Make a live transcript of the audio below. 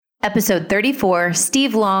Episode 34,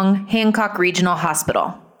 Steve Long, Hancock Regional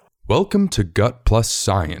Hospital. Welcome to Gut Plus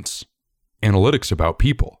Science. Analytics about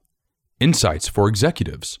people. Insights for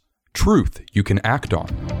executives. Truth you can act on.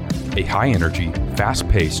 A high-energy,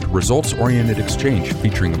 fast-paced, results-oriented exchange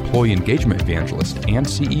featuring employee engagement evangelist and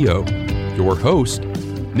CEO, your host,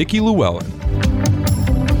 Nikki Llewellyn.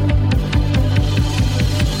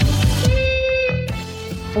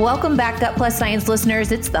 Welcome back, Gut Plus Science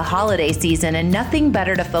listeners. It's the holiday season and nothing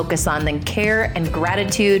better to focus on than care and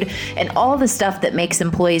gratitude and all the stuff that makes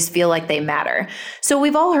employees feel like they matter. So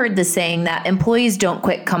we've all heard the saying that employees don't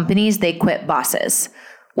quit companies, they quit bosses.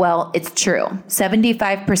 Well, it's true.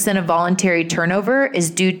 75% of voluntary turnover is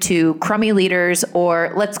due to crummy leaders,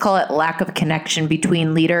 or let's call it lack of connection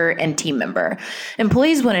between leader and team member.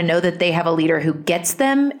 Employees want to know that they have a leader who gets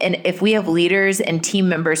them, and if we have leaders and team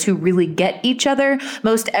members who really get each other,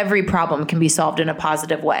 most every problem can be solved in a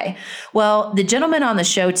positive way. Well, the gentleman on the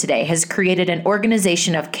show today has created an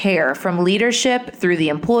organization of care from leadership through the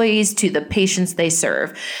employees to the patients they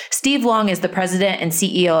serve. Steve Long is the president and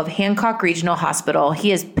CEO of Hancock Regional Hospital.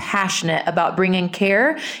 He is passionate about bringing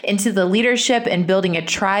care into the leadership and building a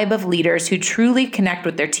tribe of leaders who truly connect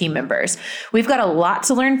with their team members. We've got a lot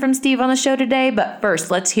to learn from Steve on the show today, but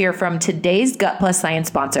first, let's hear from today's Gut Plus Science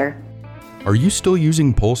sponsor. Are you still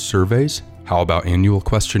using pulse surveys? How about annual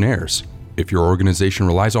questionnaires? If your organization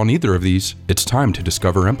relies on either of these, it's time to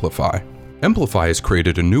discover Amplify. Amplify has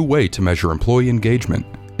created a new way to measure employee engagement.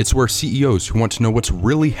 It's where CEOs who want to know what's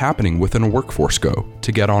really happening within a workforce go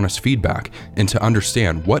to get honest feedback and to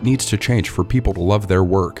understand what needs to change for people to love their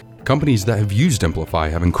work. Companies that have used Amplify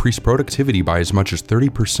have increased productivity by as much as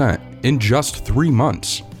 30% in just 3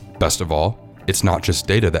 months. Best of all, it's not just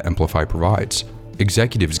data that Amplify provides.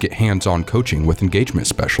 Executives get hands-on coaching with engagement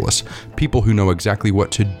specialists, people who know exactly what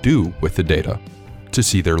to do with the data. To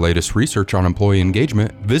see their latest research on employee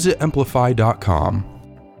engagement, visit amplify.com.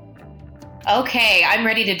 Okay, I'm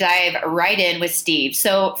ready to dive right in with Steve.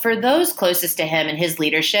 So for those closest to him and his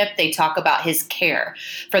leadership, they talk about his care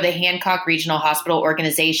for the Hancock Regional Hospital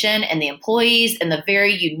organization and the employees and the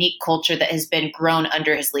very unique culture that has been grown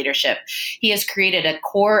under his leadership. He has created a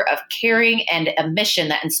core of caring and a mission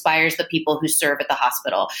that inspires the people who serve at the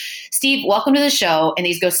hospital. Steve, welcome to the show. And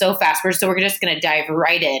these go so fast, so we're just going to dive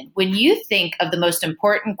right in. When you think of the most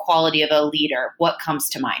important quality of a leader, what comes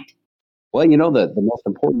to mind? Well, the most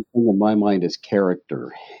important thing in my mind is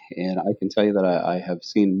character. And I can tell you that I have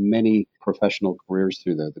seen many professional careers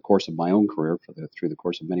through the course of my own career through the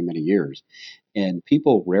course of many, many years. And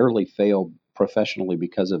people rarely fail professionally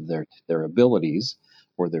because of their abilities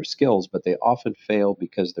or their skills, but they often fail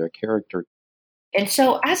because their character. And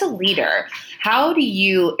so as a leader, how do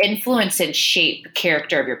you influence and shape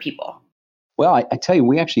character of your people? Well, I tell you,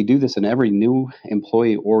 we actually do this in every new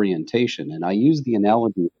employee orientation. And I use the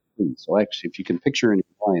analogy. So actually, if you can picture in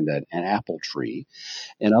your mind an apple tree,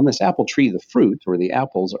 and on this apple tree, the fruit or the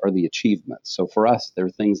apples are the achievements. So for us, there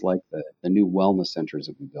are things like the new wellness centers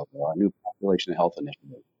that we built, or our new population health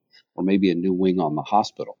initiative, or maybe a new wing on the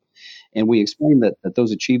hospital. And we explain that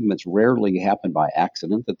those achievements rarely happen by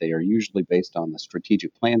accident, that they are usually based on the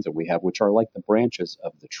strategic plans that we have, which are like the branches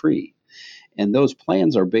of the tree. And those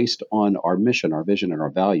plans are based on our mission, our vision, and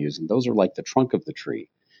our values. And those are like the trunk of the tree.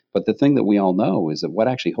 But the thing that we all know is that what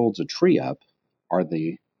actually holds a tree up are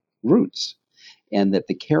the roots, and that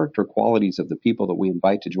the character qualities of the people that we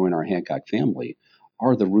invite to join our Hancock family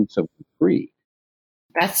are the roots of the tree.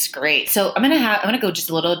 That's great. So I'm going to go just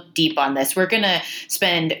a little deep on this. We're going to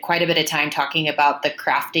spend quite a bit of time talking about the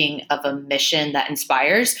crafting of a mission that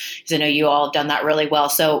inspires, because I know you all have done that really well.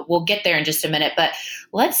 So we'll get there in just a minute. But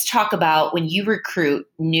let's talk about when you recruit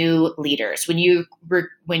new leaders, when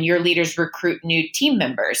your leaders recruit new team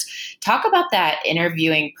members. Talk about that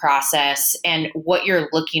interviewing process and what you're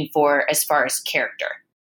looking for as far as character.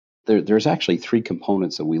 There's actually 3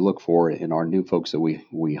 components that we look for in our new folks that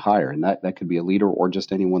we hire, and that could be a leader or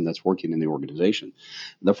just anyone that's working in the organization.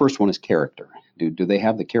 The first one is character. Do they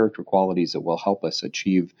have the character qualities that will help us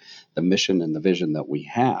achieve the mission and the vision that we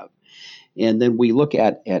have? And then we look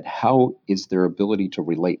at how is their ability to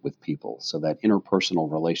relate with people, so that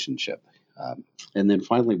interpersonal relationship. And then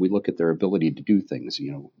finally, we look at their ability to do things,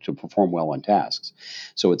 to perform well on tasks.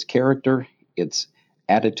 So it's character, it's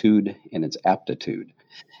attitude, and it's aptitude.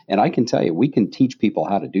 And I can tell you, we can teach people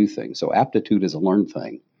how to do things. So aptitude is a learned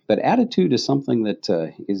thing. But attitude is something that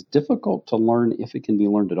is difficult to learn if it can be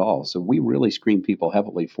learned at all. So we really screen people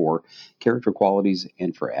heavily for character qualities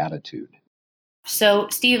and for attitude. So,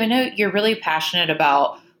 Steve, I know you're really passionate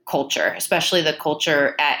about culture, especially the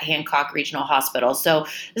culture at Hancock Regional Hospital. So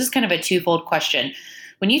this is kind of a twofold question.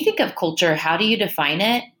 When you think of culture, how do you define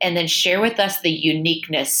it? And then share with us the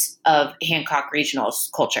uniqueness of Hancock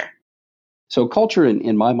Regional's culture. So culture,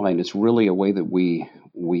 in my mind, is really a way that we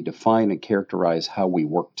define and characterize how we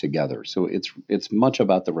work together. So it's much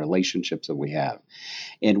about the relationships that we have,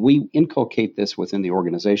 and we inculcate this within the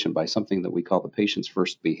organization by something that we call the patient's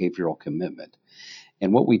first behavioral commitment.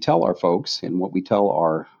 And what we tell our folks and what we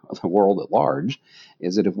tell the world at large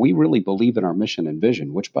is that if we really believe in our mission and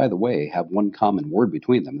vision, which by the way have one common word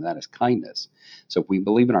between them, and that is kindness. So if we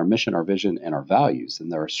believe in our mission, our vision, and our values, then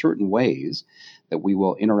there are certain ways that we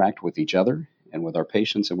will interact with each other and with our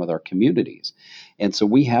patients and with our communities. And so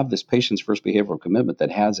we have this patient's first behavioral commitment that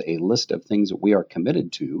has a list of things that we are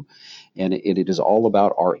committed to, and it is all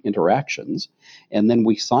about our interactions. And then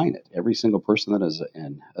we sign it. Every single person that is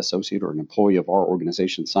an associate or an employee of our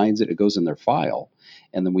organization signs it. It goes in their file,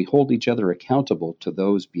 and then we hold each other accountable to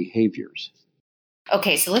those behaviors.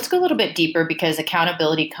 Okay, so let's go a little bit deeper because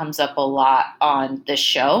accountability comes up a lot on this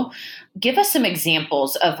show. Give us some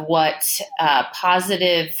examples of what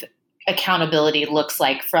positive accountability looks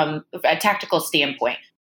like from a tactical standpoint.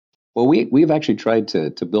 Well, we've actually tried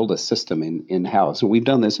to build a system in-house, and we've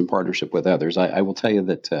done this in partnership with others. I will tell you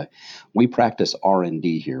that we practice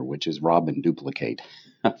R&D here, which is rob and duplicate.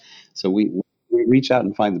 So we reach out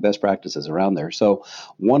and find the best practices around there. So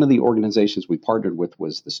one of the organizations we partnered with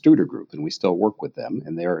was the Studer Group, and we still work with them,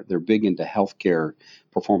 and they're big into healthcare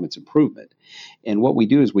performance improvement. And what we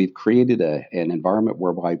do is we've created an environment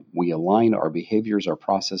whereby we align our behaviors, our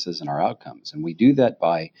processes, and our outcomes. And we do that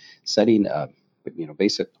by setting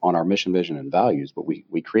based on our mission, vision, and values, but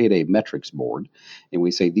we create a metrics board, and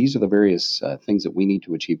we say these are the various things that we need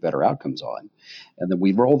to achieve better outcomes on. And then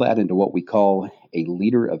we roll that into what we call a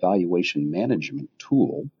leader evaluation management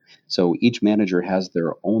tool. So each manager has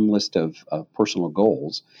their own list of personal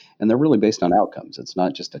goals, and they're really based on outcomes. It's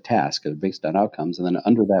not just a task, it's based on outcomes. And then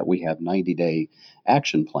under that, we have 90-day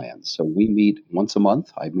action plans. So we meet once a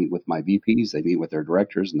month. I meet with my VPs, they meet with their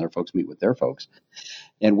directors, and their folks meet with their folks.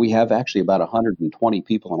 And we have actually about 120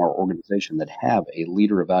 people in our organization that have a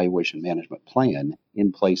leader evaluation management plan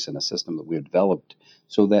in place in a system that we've developed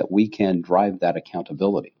so that we can drive that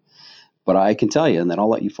accountability. But I can tell you, and then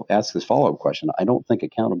I'll let you ask this follow-up question, I don't think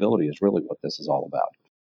accountability is really what this is all about.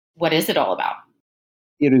 What is it all about?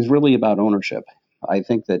 It is really about ownership. I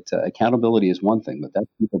think that accountability is one thing, but that's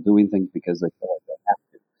people doing things because they feel like they have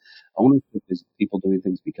to. Ownership is people doing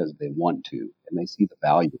things because they want to, and they see the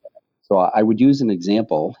value in it. So I would use an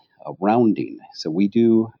example of rounding. So we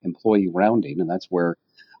do employee rounding, and that's where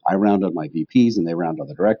I round on my VPs, and they round on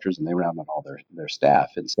the directors, and they round on all their staff.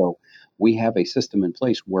 And so we have a system in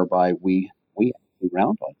place whereby we actually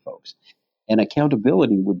round on folks. And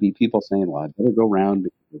accountability would be people saying, well, I better go round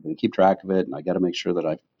because we're going to keep track of it, and I got to make sure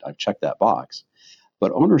that I've checked that box.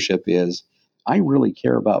 But ownership is, I really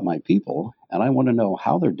care about my people, and I want to know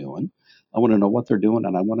how they're doing. I want to know what they're doing,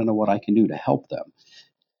 and I want to know what I can do to help them.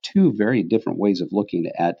 Two very different ways of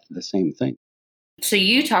looking at the same thing. So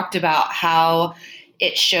you talked about how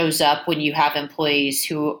it shows up when you have employees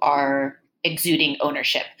who are exuding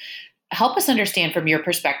ownership. Help us understand from your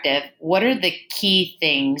perspective, what are the key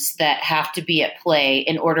things that have to be at play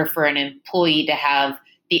in order for an employee to have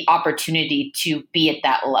the opportunity to be at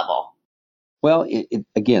that level? Well,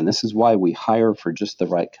 again, this is why we hire for just the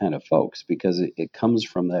right kind of folks, because it comes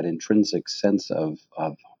from that intrinsic sense of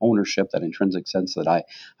ownership, that intrinsic sense that I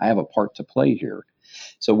have a part to play here.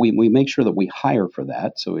 So we make sure that we hire for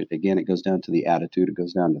that. So it goes down to the attitude, it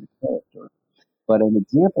goes down to the character. But an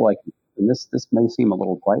example, and this may seem a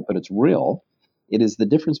little trite, but it's real. It is the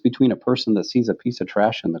difference between a person that sees a piece of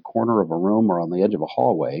trash in the corner of a room or on the edge of a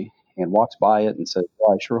hallway and walks by it and says,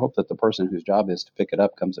 well, I sure hope that the person whose job is to pick it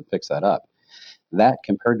up comes and picks that up. That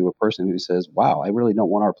compared to a person who says, wow, I really don't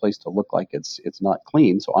want our place to look like it's not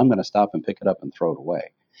clean, so I'm going to stop and pick it up and throw it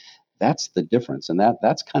away. That's the difference. And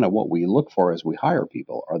that's kind of what we look for as we hire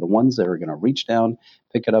people, are the ones that are going to reach down,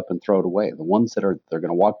 pick it up, and throw it away. The ones that they're going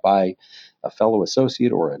to walk by a fellow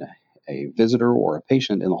associate or a visitor or a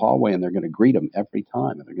patient in the hallway, and they're going to greet them every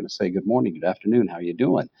time. And they're going to say, good morning, good afternoon, how are you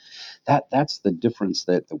doing? That's the difference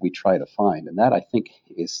that we try to find. And that, I think,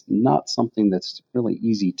 is not something that's really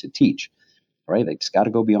easy to teach, right? It's got to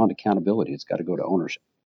go beyond accountability. It's got to go to ownership.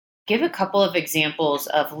 Give a couple of examples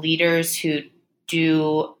of leaders who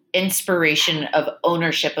do inspiration of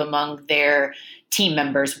ownership among their team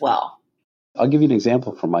members well. I'll give you an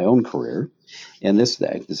example from my own career. And this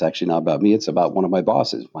is actually not about me. It's about one of my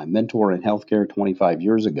bosses, my mentor in healthcare 25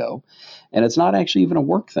 years ago. And it's not actually even a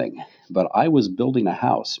work thing, but I was building a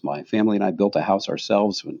house. My family and I built a house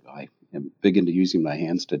ourselves. When I am big into using my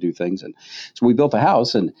hands to do things. And so we built a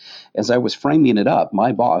house. And as I was framing it up,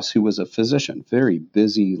 my boss, who was a physician, very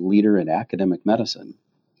busy leader in academic medicine,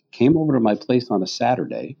 came over to my place on a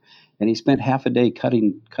Saturday, and he spent half a day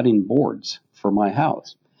cutting boards for my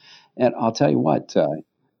house. And I'll tell you what,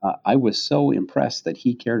 I was so impressed that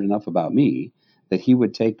he cared enough about me that he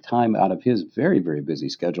would take time out of his very, very busy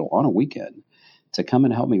schedule on a weekend to come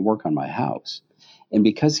and help me work on my house. And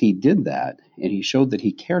because he did that, and he showed that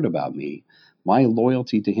he cared about me, my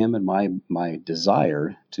loyalty to him and my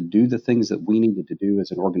desire to do the things that we needed to do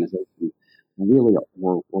as an organization really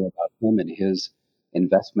were about him and his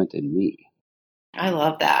investment in me. I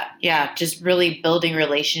love that. Yeah, just really building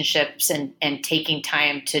relationships and taking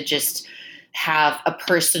time to just have a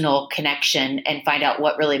personal connection and find out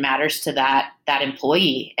what really matters to that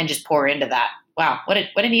employee and just pour into that. Wow, what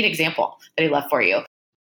a neat example that he left for you.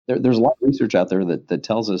 There's a lot of research out there that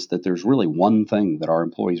tells us that there's really one thing that our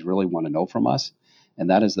employees really want to know from us, and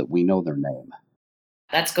that is that we know their name.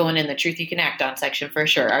 That's going in the Truth You Can Act On section for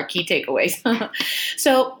sure, our key takeaways.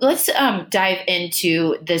 So let's dive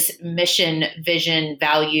into this mission, vision,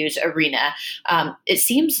 values arena. It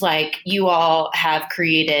seems like you all have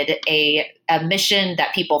created a mission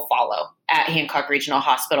that people follow at Hancock Regional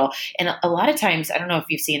Hospital. And a lot of times, I don't know if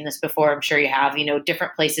you've seen this before, I'm sure you have,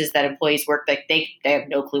 different places that employees work, like they have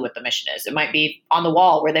no clue what the mission is. It might be on the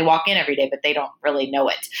wall where they walk in every day, but they don't really know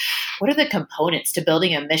it. What are the components to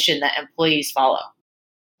building a mission that employees follow?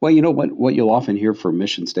 Well, what you'll often hear for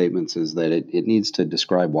mission statements is that it needs to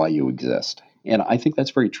describe why you exist. And I think that's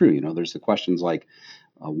very true. There's the questions like,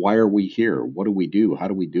 why are we here? What do we do? How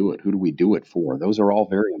do we do it? Who do we do it for? Those are all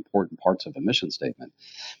very important parts of a mission statement.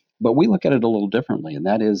 But we look at it a little differently, and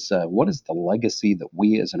that is, what is the legacy that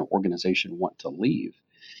we as an organization want to leave?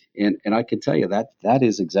 And I can tell you that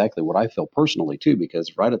is exactly what I feel personally, too,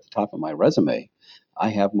 because right at the top of my resume, I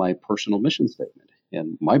have my personal mission statement.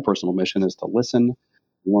 And my personal mission is to listen,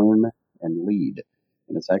 learn, and lead.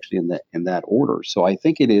 And it's actually in that order. So I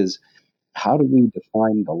think it is, how do we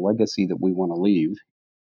define the legacy that we want to leave?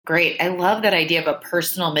 Great. I love that idea of a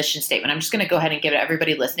personal mission statement. I'm just going to go ahead and give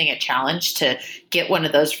everybody listening a challenge to get one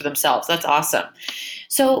of those for themselves. That's awesome.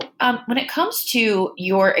 So when it comes to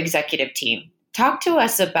your executive team, talk to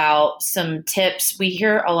us about some tips. We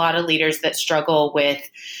hear a lot of leaders that struggle with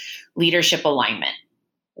leadership alignment.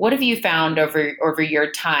 What have you found over your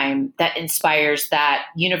time that inspires that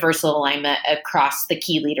universal alignment across the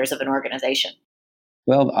key leaders of an organization?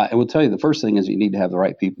 Well, I will tell you, the first thing is you need to have the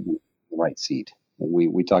right people in the right seat. And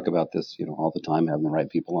we talk about this, all the time, having the right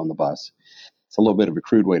people on the bus. It's a little bit of a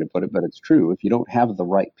crude way to put it, but it's true. If you don't have the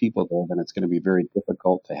right people there, then it's going to be very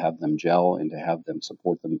difficult to have them gel and to have them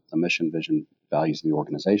support the mission, vision, values of the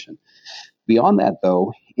organization. Beyond that,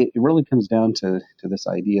 though, it really comes down to this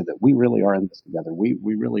idea that we really are in this together. We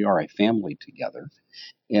really are a family together.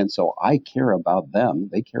 And so I care about them.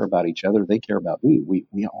 They care about each other. They care about me.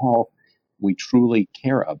 We truly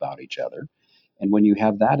care about each other. And when you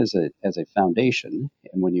have that as a foundation,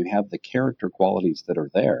 and when you have the character qualities that are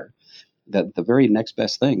there, that the very next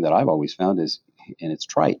best thing that I've always found is, and it's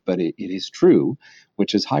trite, but it is true,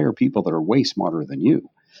 which is hire people that are way smarter than you.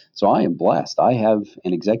 So I am blessed. I have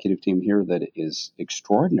an executive team here that is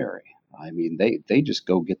extraordinary. I mean, they just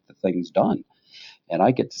go get the things done. And I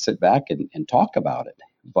get to sit back and talk about it.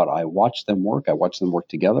 But I watch them work. I watch them work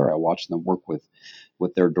together. I watch them work with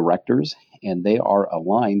their directors, and they are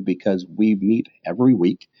aligned because we meet every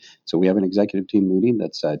week. So we have an executive team meeting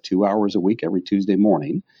that's 2 hours a week every Tuesday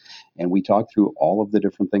morning, and we talk through all of the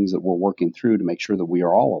different things that we're working through to make sure that we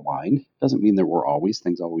are all aligned. Doesn't mean that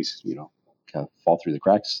things always, fall through the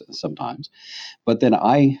cracks sometimes. But then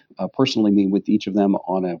I personally meet with each of them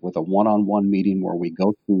with a one-on-one meeting where we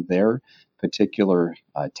go through their particular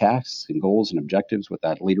tasks and goals and objectives with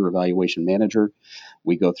that leader evaluation manager.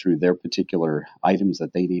 We go through their particular items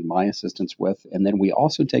that they need my assistance with. And then we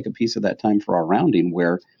also take a piece of that time for our rounding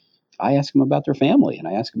where I ask them about their family and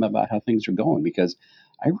I ask them about how things are going, because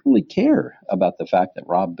I really care about the fact that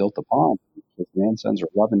Rob built a pond. His grandsons are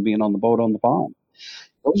loving being on the boat on the pond.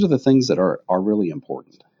 Those are the things that are really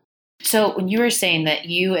important. So when you were saying that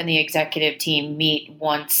you and the executive team meet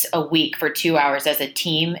once a week for 2 hours as a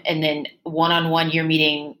team, and then one-on-one, you're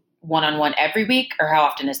meeting one-on-one every week, or how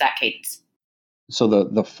often is that cadence? So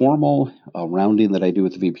the formal rounding that I do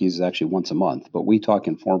with the VPs is actually once a month, but we talk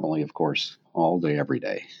informally, of course, all day, every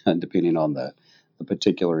day, depending on the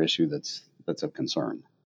particular issue that's of concern.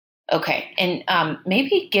 Okay. And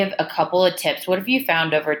maybe give a couple of tips. What have you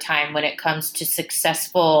found over time when it comes to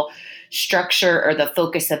successful structure or the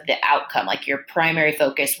focus of the outcome, like your primary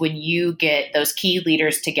focus, when you get those key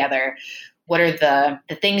leaders together? what are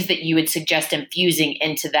the things that you would suggest infusing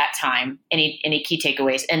into that time? Any key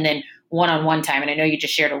takeaways? And then one-on-one time, and I know you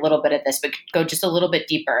just shared a little bit of this, but go just a little bit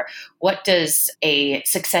deeper. What does a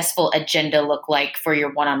successful agenda look like for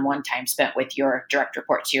your one-on-one time spent with your direct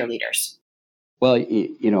reports, your leaders? Well,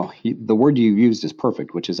 the word you used is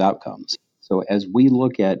perfect, which is outcomes. So as we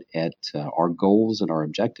look at our goals and our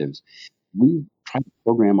objectives, we try to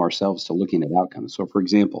program ourselves to looking at outcomes. So, for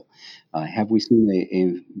example, have we seen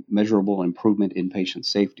a measurable improvement in patient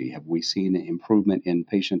safety? Have we seen an improvement in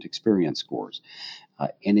patient experience scores?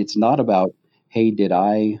 And it's not about, hey, did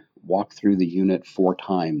I walk through the unit 4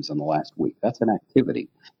 times in the last week? That's an activity.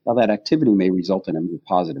 Now, that activity may result in a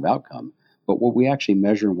positive outcome, but what we actually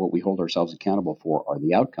measure and what we hold ourselves accountable for are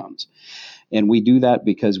the outcomes. And we do that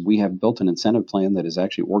because we have built an incentive plan that is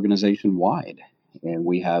actually organization-wide. And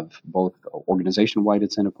we have both organization-wide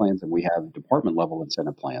incentive plans and we have department-level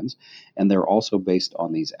incentive plans, and they're also based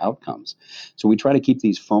on these outcomes. So we try to keep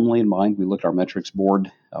these firmly in mind. We look at our metrics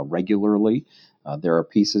board regularly. There are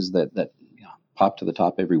pieces that pop to the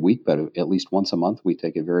top every week, but at least once a month we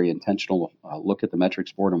take a very intentional look at the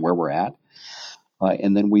metrics board and where we're at.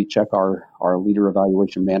 And then we check our leader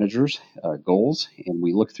evaluation managers' goals, and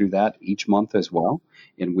we look through that each month as well.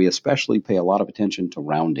 And we especially pay a lot of attention to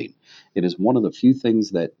rounding. It is one of the few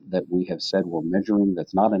things that we have said we're measuring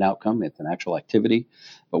that's not an outcome, it's an actual activity,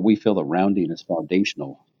 but we feel that rounding is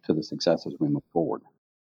foundational to the success as we move forward.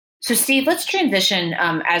 So Steve, let's transition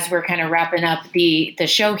as we're kind of wrapping up the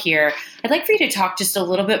show here. I'd like for you to talk just a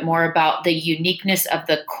little bit more about the uniqueness of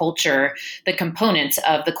the culture, the components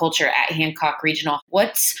of the culture at Hancock Regional.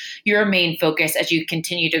 What's your main focus as you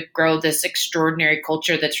continue to grow this extraordinary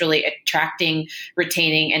culture that's really attracting,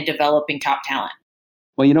 retaining, and developing top talent?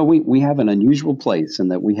 Well, we have an unusual place in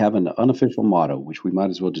that we have an unofficial motto, which we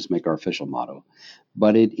might as well just make our official motto.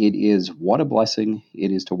 But it is what a blessing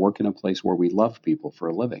it is to work in a place where we love people for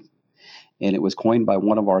a living. And it was coined by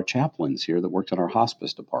one of our chaplains here that worked in our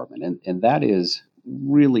hospice department. And that is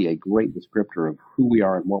really a great descriptor of who we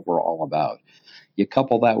are and what we're all about. You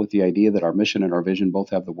couple that with the idea that our mission and our vision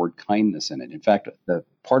both have the word kindness in it. In fact, the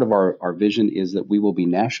part of our vision is that we will be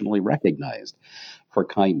nationally recognized for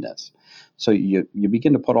kindness. So you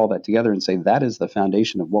begin to put all that together and say that is the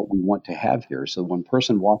foundation of what we want to have here. So when a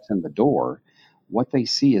person walks in the door, what they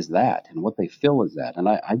see is that and what they feel is that. And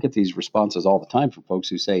I get these responses all the time from folks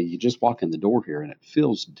who say, you just walk in the door here and it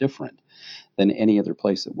feels different than any other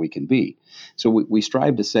place that we can be. So we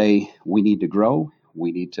strive to say we need to grow.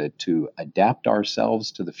 We need to adapt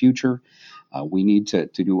ourselves to the future. We need to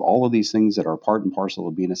do all of these things that are part and parcel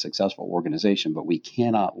of being a successful organization, but we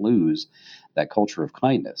cannot lose that culture of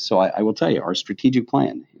kindness. So I will tell you, our strategic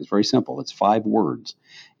plan is very simple. It's 5 words.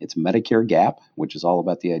 It's Medicare Gap, which is all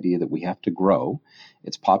about the idea that we have to grow.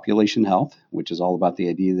 It's population health, which is all about the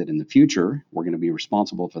idea that in the future, we're going to be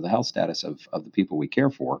responsible for the health status of the people we care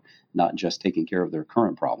for, not just taking care of their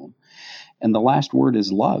current problem. And the last word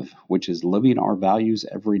is love, which is living our values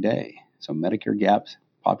every day. So Medicare Gap,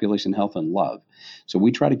 population health, and love. So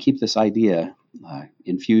we try to keep this idea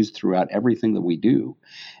infused throughout everything that we do.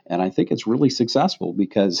 And I think it's really successful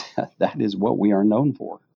because that is what we are known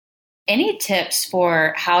for. Any tips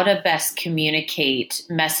for how to best communicate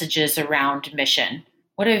messages around mission?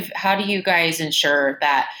 How do you guys ensure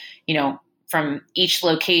that, from each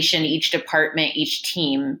location, each department, each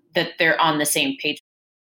team, that they're on the same page?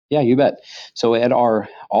 Yeah, you bet. So at our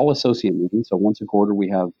all associate meeting, so once a quarter we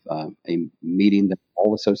have a meeting that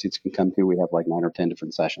all associates can come to. We have like 9 or 10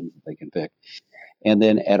 different sessions that they can pick. And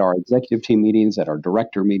then at our executive team meetings, at our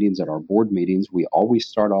director meetings, at our board meetings, we always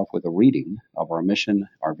start off with a reading of our mission,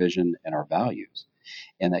 our vision, and our values.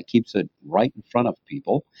 And that keeps it right in front of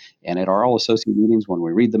people. And at our all associate meetings, when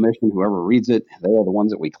we read the mission, whoever reads it, they are the ones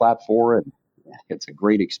that we clap for. And it's a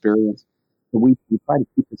great experience. So we try to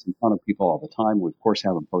keep this in front of people all the time. We, of course,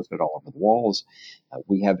 have them posted all over the walls.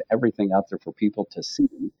 We have everything out there for people to see.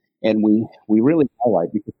 And we really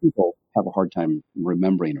highlight, because people have a hard time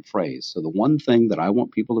remembering a phrase. So the one thing that I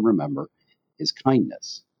want people to remember is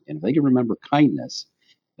kindness. And if they can remember kindness,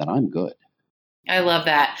 then I'm good. I love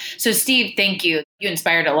that. So Steve, thank you. You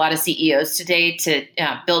inspired a lot of CEOs today to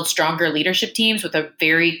build stronger leadership teams with a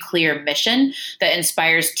very clear mission that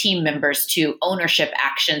inspires team members to ownership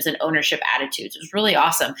actions and ownership attitudes. It was really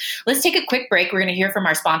awesome. Let's take a quick break. We're going to hear from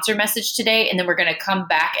our sponsor message today, and then we're going to come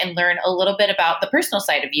back and learn a little bit about the personal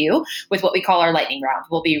side of you with what we call our lightning round.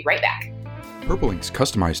 We'll be right back. Purple Inc.'s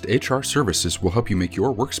customized HR services will help you make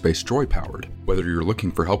your workspace joy-powered. Whether you're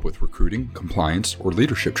looking for help with recruiting, compliance, or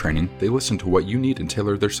leadership training, they listen to what you need and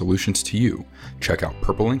tailor their solutions to you. Check out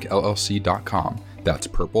purpleinkllc.com. That's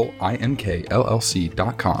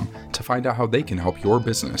purpleinkllc.com to find out how they can help your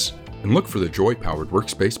business. And look for the Joy Powered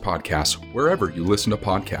Workspace podcast wherever you listen to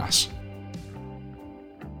podcasts.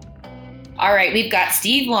 All right, we've got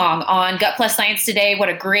Steve Long on Gut Plus Science today. What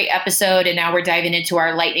a great episode. And now we're diving into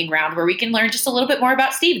our lightning round where we can learn just a little bit more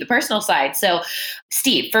about Steve, the personal side. So,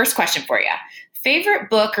 Steve, first question for you. Favorite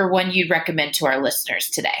book or one you'd recommend to our listeners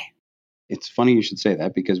today? It's funny you should say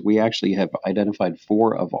that because we actually have identified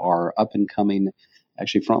 4 of our up-and-coming,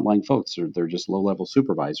 actually frontline folks. They're just low-level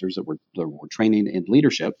supervisors that we're training in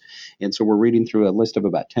leadership. And so we're reading through a list of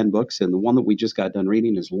about 10 books. And the one that we just got done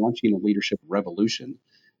reading is Launching a Leadership Revolution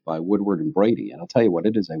by Woodward and Brady. And I'll tell you what,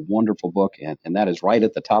 it is a wonderful book, and that is right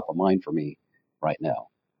at the top of mind for me right now.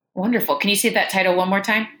 Wonderful. Can you say that title one more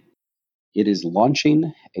time? It is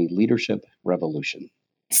Launching a Leadership Revolution.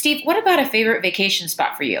 Steve, what about a favorite vacation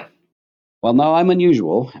spot for you? Well, now I'm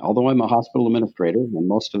unusual. Although I'm a hospital administrator and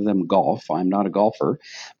most of them golf, I'm not a golfer,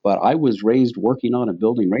 but I was raised working on and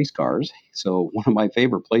building race cars. So one of my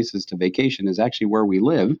favorite places to vacation is actually where we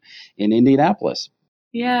live in Indianapolis.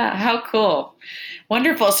 Yeah, how cool.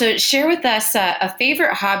 Wonderful. So share with us a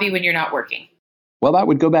favorite hobby when you're not working. Well, that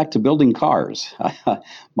would go back to building cars.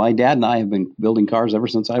 My dad and I have been building cars ever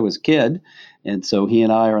since I was a kid. And so he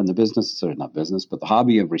and I are in the business, or not business, but the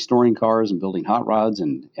hobby of restoring cars and building hot rods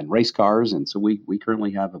and race cars. And so we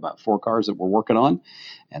currently have about 4 cars that we're working on.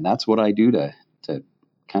 And that's what I do to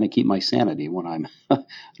kind of keep my sanity when I'm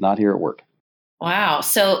not here at work. Wow.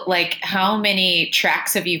 So like how many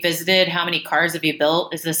tracks have you visited? How many cars have you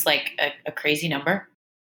built? Is this like a crazy number?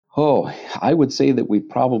 Oh, I would say that we've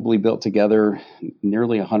probably built together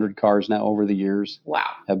nearly 100 cars now over the years. Wow.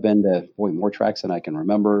 Have been to, more tracks than I can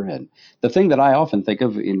remember. And the thing that I often think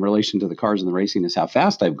of in relation to the cars and the racing is how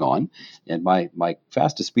fast I've gone. And my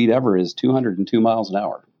fastest speed ever is 202 miles an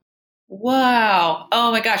hour. Wow.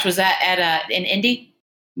 Oh my gosh. Was that at an Indy?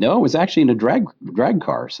 No, it was actually in a drag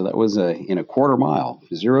car. So that was in a quarter mile,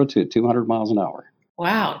 0 to 200 miles an hour.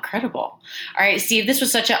 Wow, incredible. All right, Steve, this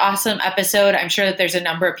was such an awesome episode. I'm sure that there's a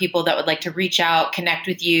number of people that would like to reach out, connect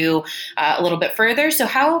with you a little bit further. So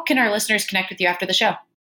how can our listeners connect with you after the show?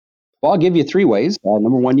 Well, I'll give you 3 ways.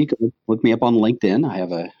 Number one, you can look me up on LinkedIn. I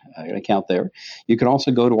have an account there. You can also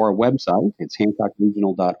go to our website. It's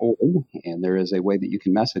hancockregional.org, and there is a way that you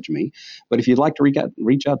can message me. But if you'd like to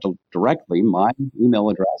reach out directly, my email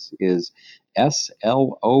address is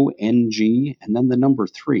SLONG and then the number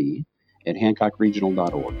 3 at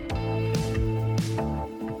hancockregional.org.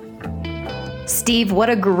 Steve,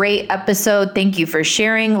 what a great episode. Thank you for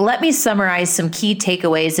sharing. Let me summarize some key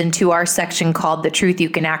takeaways into our section called The Truth You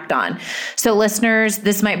Can Act On. So listeners,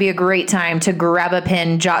 this might be a great time to grab a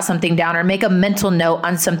pen, jot something down, or make a mental note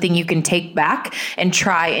on something you can take back and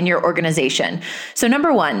try in your organization. So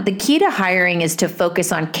number 1, the key to hiring is to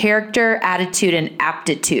focus on character, attitude, and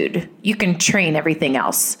aptitude. You can train everything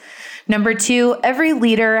else. Number 2, every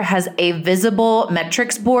leader has a visible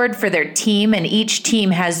metrics board for their team, and each team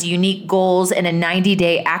has unique goals and a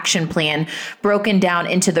 90-day action plan broken down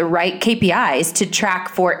into the right KPIs to track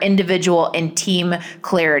for individual and team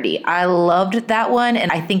clarity. I loved that one,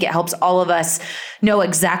 and I think it helps all of us know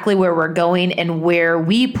exactly where we're going and where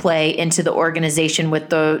we play into the organization with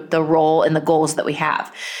the role and the goals that we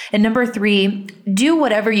have. And number 3, do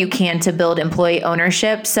whatever you can to build employee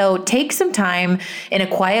ownership. So take some time in a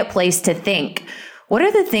quiet place to think, what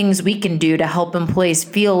are the things we can do to help employees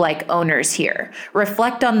feel like owners here?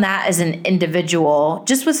 Reflect on that as an individual,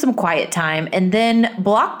 just with some quiet time, and then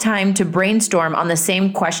block time to brainstorm on the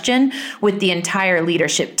same question with the entire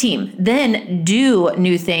leadership team. Then do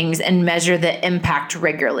new things and measure the impact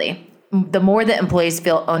regularly. The more that employees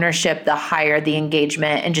feel ownership, the higher the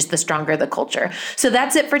engagement and just the stronger the culture. So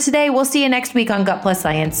that's it for today. We'll see you next week on Gut Plus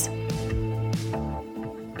Science.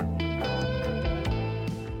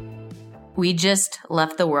 We just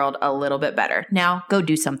left the world a little bit better. Now go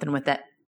do something with it.